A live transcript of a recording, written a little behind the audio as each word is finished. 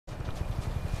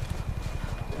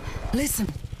Listen.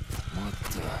 What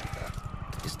the...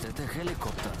 Is that a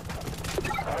helicopter?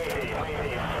 Mayday.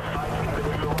 Fighting the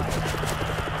blue line.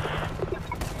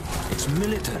 It's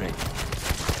military.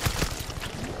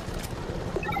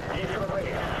 East of the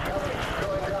base. Coming.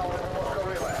 Going down the Moscow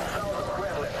River. South of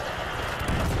Kremlin.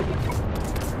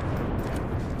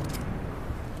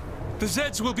 The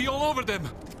Zeds will be all over them!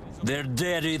 They're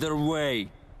dead either way.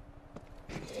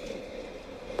 2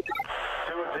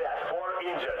 dead, 4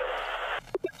 injured.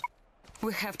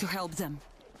 We have to help them.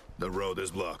 The road is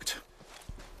blocked.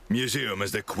 Museum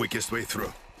is the quickest way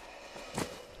through.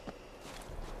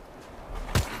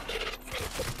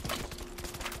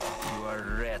 You are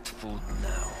rat food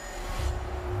now.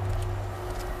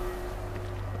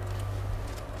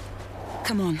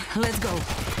 Come on, let's go.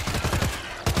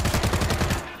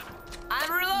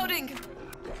 I'm reloading. Team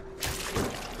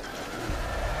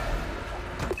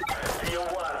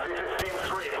 1, this is Team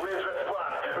 3. Please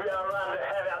respond. We are under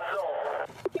heavy assault.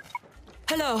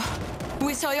 Hello.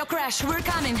 We saw your crash. We're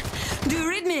coming. Do you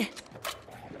read me? Get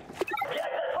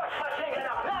that first machine gun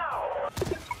up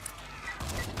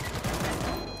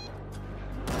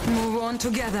now! Move on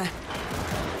together.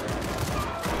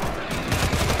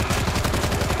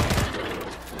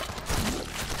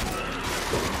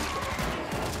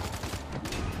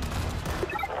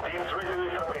 Team 3 to the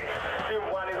base. Team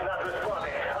 1 is not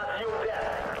responding. Assume dead.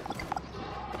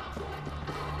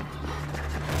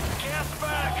 Gas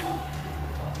back!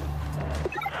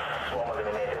 Swarm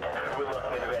eliminated. We lost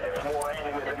Medvedev. More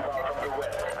enemies inbound from the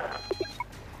west.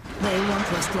 They won't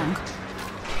last long.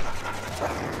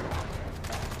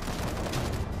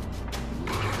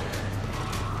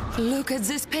 Look at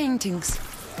these paintings.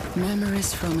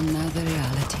 Memories from another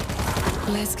reality.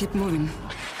 Let's keep moving.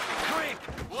 Creep!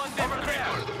 One over there!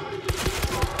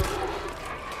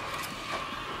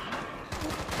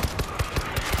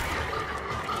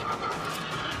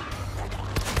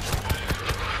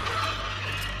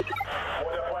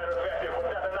 Water fire effective, but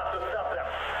not enough to stop them.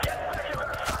 Get back, you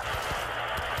guys!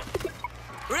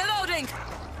 Reloading!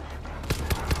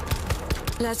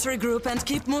 Let's regroup and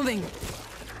keep moving.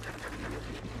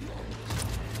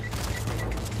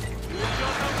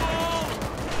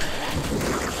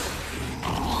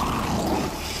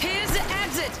 Here's the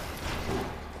exit!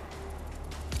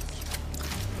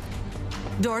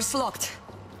 Door's locked.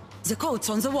 The code's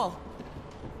on the wall.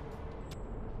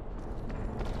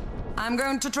 I'm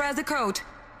going to try the code.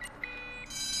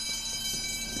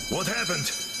 What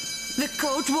happened? The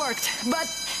code worked, but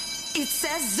it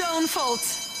says zone fault.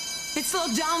 It's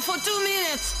locked down for 2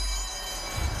 minutes.